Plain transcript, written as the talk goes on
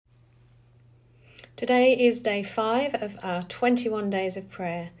Today is day 5 of our 21 days of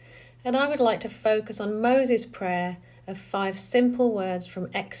prayer, and I would like to focus on Moses' prayer of 5 simple words from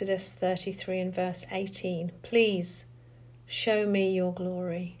Exodus 33 and verse 18. Please show me your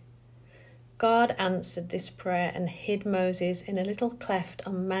glory. God answered this prayer and hid Moses in a little cleft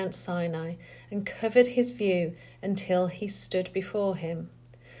on Mount Sinai and covered his view until he stood before him.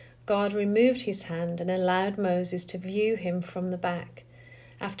 God removed his hand and allowed Moses to view him from the back.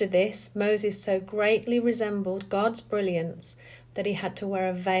 After this, Moses so greatly resembled God's brilliance that he had to wear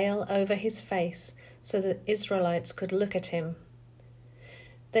a veil over his face so that Israelites could look at him.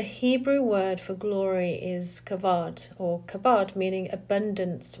 The Hebrew word for glory is kavod, or kabod, meaning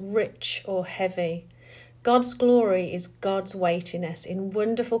abundance, rich or heavy. God's glory is God's weightiness in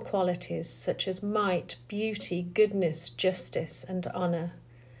wonderful qualities such as might, beauty, goodness, justice, and honour.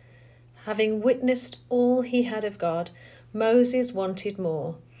 Having witnessed all he had of God, Moses wanted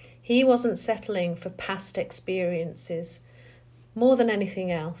more. He wasn't settling for past experiences. More than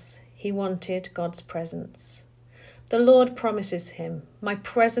anything else, he wanted God's presence. The Lord promises him, "My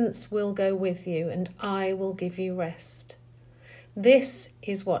presence will go with you, and I will give you rest." This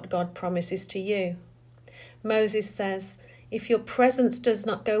is what God promises to you. Moses says, "If your presence does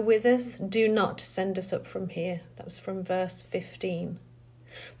not go with us, do not send us up from here." That was from verse 15.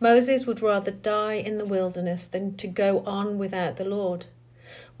 Moses would rather die in the wilderness than to go on without the Lord.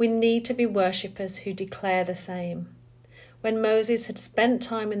 We need to be worshippers who declare the same. When Moses had spent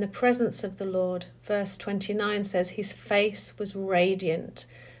time in the presence of the Lord, verse 29 says his face was radiant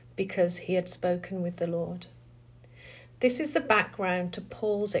because he had spoken with the Lord. This is the background to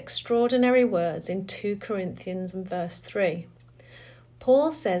Paul's extraordinary words in 2 Corinthians and verse 3.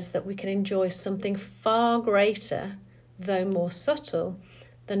 Paul says that we can enjoy something far greater, though more subtle,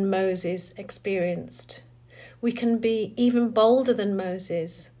 than Moses experienced. We can be even bolder than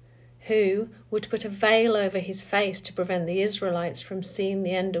Moses, who would put a veil over his face to prevent the Israelites from seeing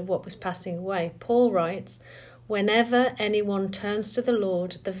the end of what was passing away. Paul writes, "Whenever anyone turns to the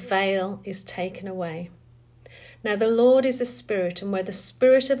Lord, the veil is taken away." Now the Lord is a spirit, and where the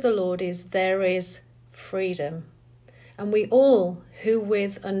Spirit of the Lord is, there is freedom. And we all, who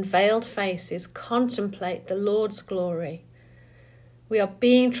with unveiled faces contemplate the Lord's glory, we are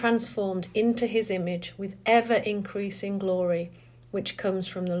being transformed into his image with ever-increasing glory, which comes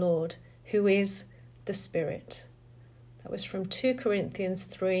from the Lord, who is the Spirit. That was from 2 Corinthians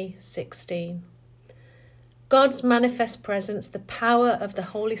 3:16. God's manifest presence, the power of the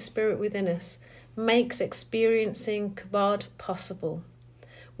Holy Spirit within us, makes experiencing kabod possible.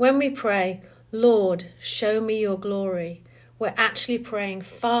 When we pray, "Lord, show me your glory," we're actually praying,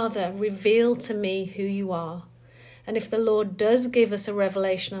 "Father, reveal to me who you are." And if the Lord does give us a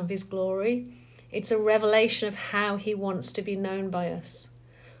revelation of his glory, it's a revelation of how he wants to be known by us.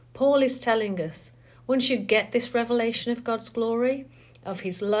 Paul is telling us, once you get this revelation of God's glory, of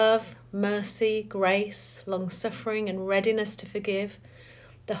his love, mercy, grace, long-suffering, and readiness to forgive,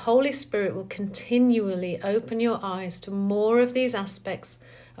 the Holy Spirit will continually open your eyes to more of these aspects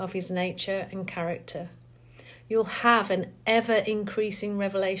of his nature and character. You'll have an ever-increasing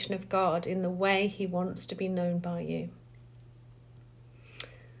revelation of God in the way he wants to be known by you.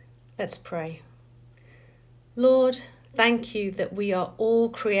 Let's pray. Lord, thank you that we are all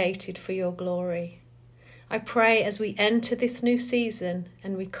created for your glory. I pray as we enter this new season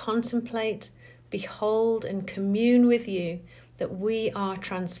and we contemplate, behold, and commune with you, that we are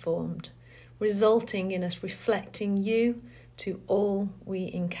transformed, resulting in us reflecting you to all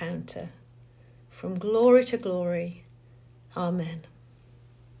we encounter. From glory to glory. Amen.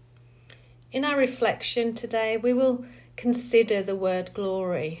 In our reflection today, we will consider the word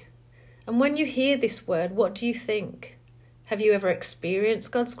glory. And when you hear this word, what do you think? Have you ever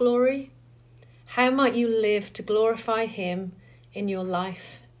experienced God's glory? How might you live to glorify him in your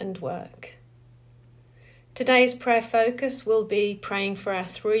life and work? Today's prayer focus will be praying for our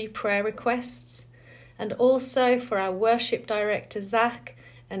 3 prayer requests and also for our worship director, Zach,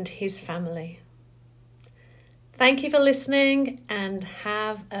 and his family. Thank you for listening and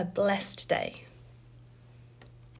have a blessed day.